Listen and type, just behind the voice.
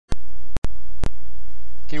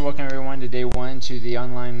Okay, welcome everyone to day one to the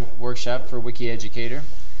online workshop for Wikieducator.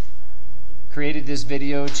 Created this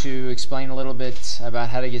video to explain a little bit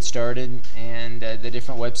about how to get started and the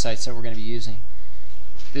different websites that we're going to be using.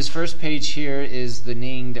 This first page here is the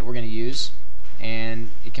Ning that we're going to use, and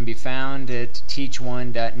it can be found at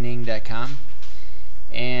teach1.ning.com.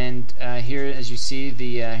 And here, as you see,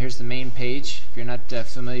 here's the main page. If you're not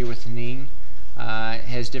familiar with Ning, it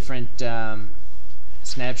has different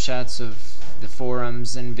snapshots of the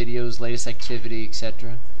forums and videos, latest activity,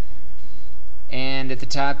 etc. And at the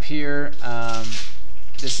top here,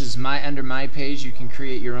 this is under my page. You can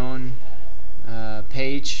create your own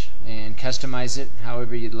page and customize it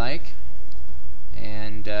however you'd like,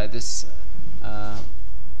 and this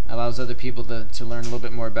allows other people to learn a little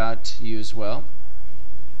bit more about you as well.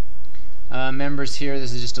 Members here,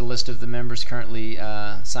 this is just a list of the members currently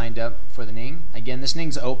signed up for the Ning. Again, this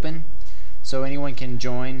Ning's open, so anyone can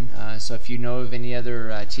join. So if you know of any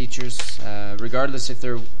other teachers, regardless if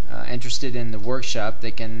they're interested in the workshop, they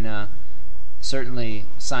can certainly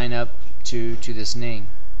sign up to this Ning.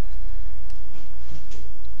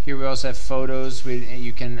 Here we also have photos.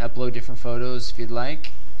 You can upload different photos if you'd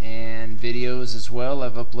like, and videos as well.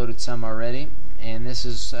 I've uploaded some already, and this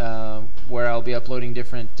is where I'll be uploading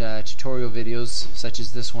different tutorial videos such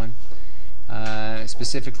as this one,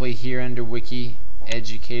 specifically here under Wikieducator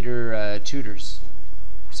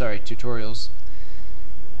tutorials.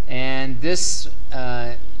 And this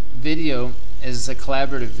video is a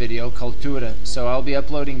collaborative video called Tura, so I'll be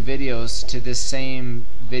uploading videos to this same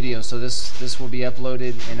video. So this will be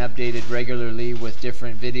uploaded and updated regularly with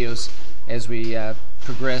different videos as we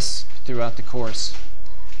progress throughout the course.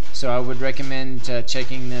 So I would recommend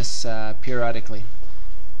checking this periodically.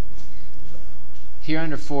 Here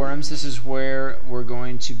under forums, this is where we're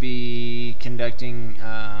going to be conducting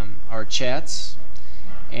our chats.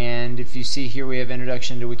 And if you see here, we have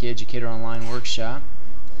Introduction to Wikieducator Online Workshop.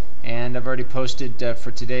 And I've already posted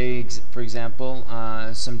for today, for example,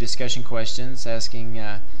 some discussion questions asking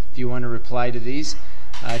if you want to reply to these,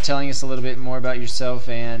 telling us a little bit more about yourself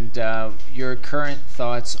and your current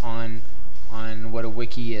thoughts on what a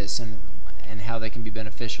wiki is and how they can be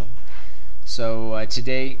beneficial. So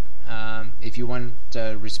today, if you want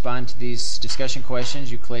to respond to these discussion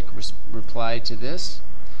questions, you click reply to this,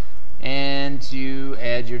 and you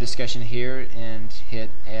add your discussion here and hit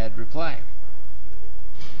add reply.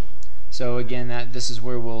 So again, this is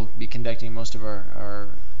where we'll be conducting most of our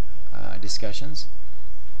discussions.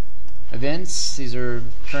 Events, these are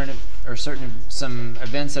current or some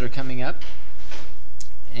events that are coming up.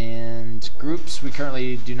 And groups, we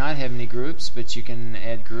currently do not have any groups, but you can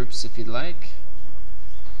add groups if you'd like.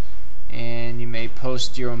 And you may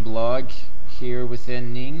post your own blog here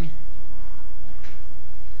within Ning.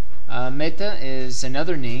 Meta is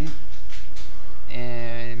another Ning,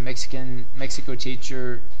 and Mexico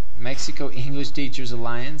English Teachers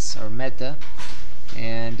Alliance, or Meta.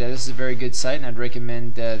 And this is a very good site, and I'd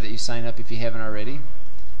recommend that you sign up if you haven't already.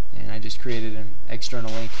 And I just created an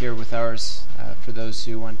external link here with ours for those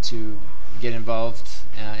who want to get involved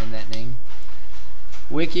in that Ning.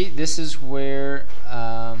 Wiki, this is where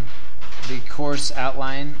the course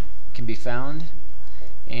outline can be found,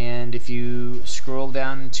 and if you scroll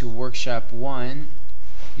down to workshop 1,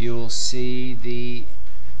 you'll see the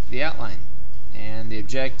outline and the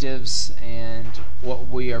objectives and what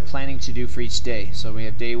we are planning to do for each day. So we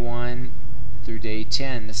have day 1 through day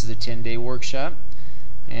 10. This is a 10-day workshop,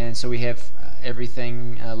 and so we have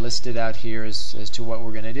everything listed out here as to what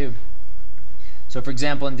we're going to do. So for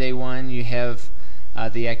example, in day 1 you have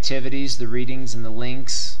the activities, the readings, and the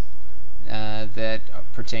links that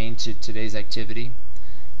pertain to today's activity,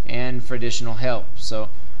 and for additional help. So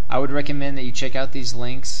I would recommend that you check out these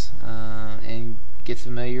links and get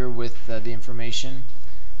familiar with the information,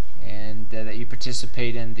 and that you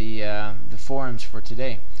participate in the forums for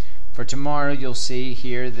today. For tomorrow, you'll see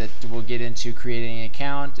here that we'll get into creating an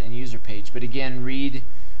account and user page. But again, read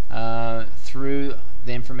through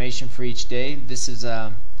the information for each day. This is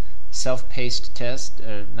a self-paced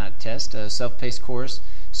self-paced course.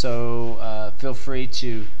 So feel free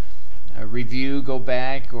to review, go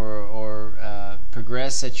back, or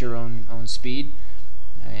progress at your own speed.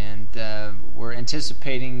 And we're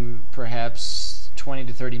anticipating perhaps 20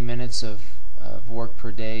 to 30 minutes of work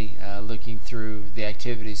per day, looking through the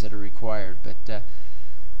activities that are required. But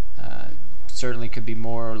certainly could be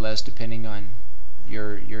more or less depending on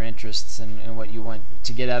your interests and what you want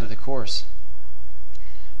to get out of the course.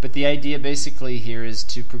 But the idea basically here is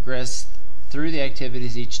to progress through the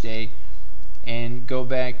activities each day and go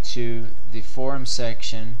back to the forum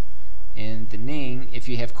section in the Ning if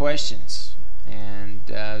you have questions. and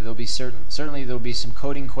there'll be certainly there'll be some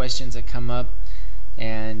coding questions that come up,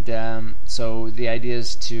 and so the idea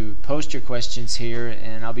is to post your questions here,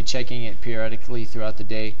 and I'll be checking it periodically throughout the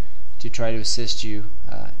day to try to assist you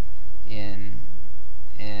in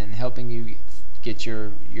helping you get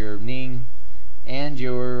your Ning and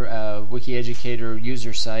your Wikieducator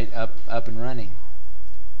user site up and running.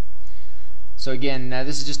 So again,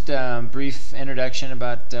 this is just a brief introduction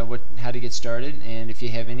about how to get started, and if you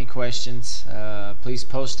have any questions, please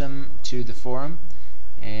post them to the forum,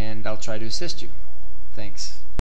 and I'll try to assist you. Thanks.